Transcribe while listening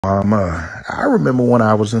I remember when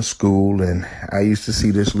I was in school and I used to see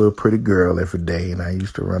this little pretty girl every day, and I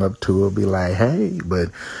used to run up to her, be like, hey, but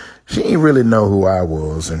she ain't really know who I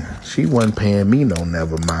was, and she wasn't paying me no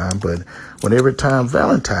never mind. But when every time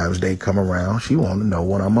Valentine's Day come around, she wanted to know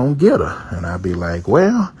when I'm gonna get her. And I'd be like,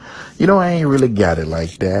 well, I ain't really got it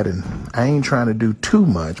like that, and I ain't trying to do too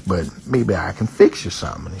much, but maybe I can fix you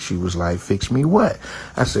something. And she was like, fix me what?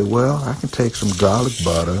 I said, well, I can take some garlic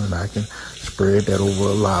butter and I can spread that over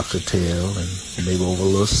a lobster tail and maybe over a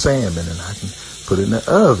little salmon, and I can put it in the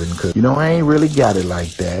oven, because I ain't really got it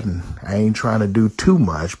like that, and I ain't trying to do too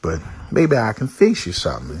much, but maybe I can fix you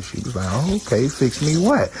something. And she was like, oh, okay, fix me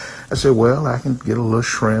what? I said, well, I can get a little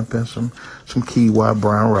shrimp and some quinoa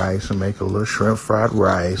brown rice and make a little shrimp fried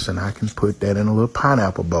rice, and I can put that in a little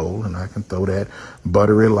pineapple bowl, and I can throw that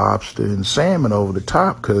buttery lobster and salmon over the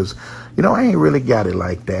top, because I ain't really got it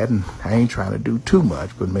like that, and I ain't trying to do too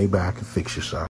much, but maybe I can fix you something.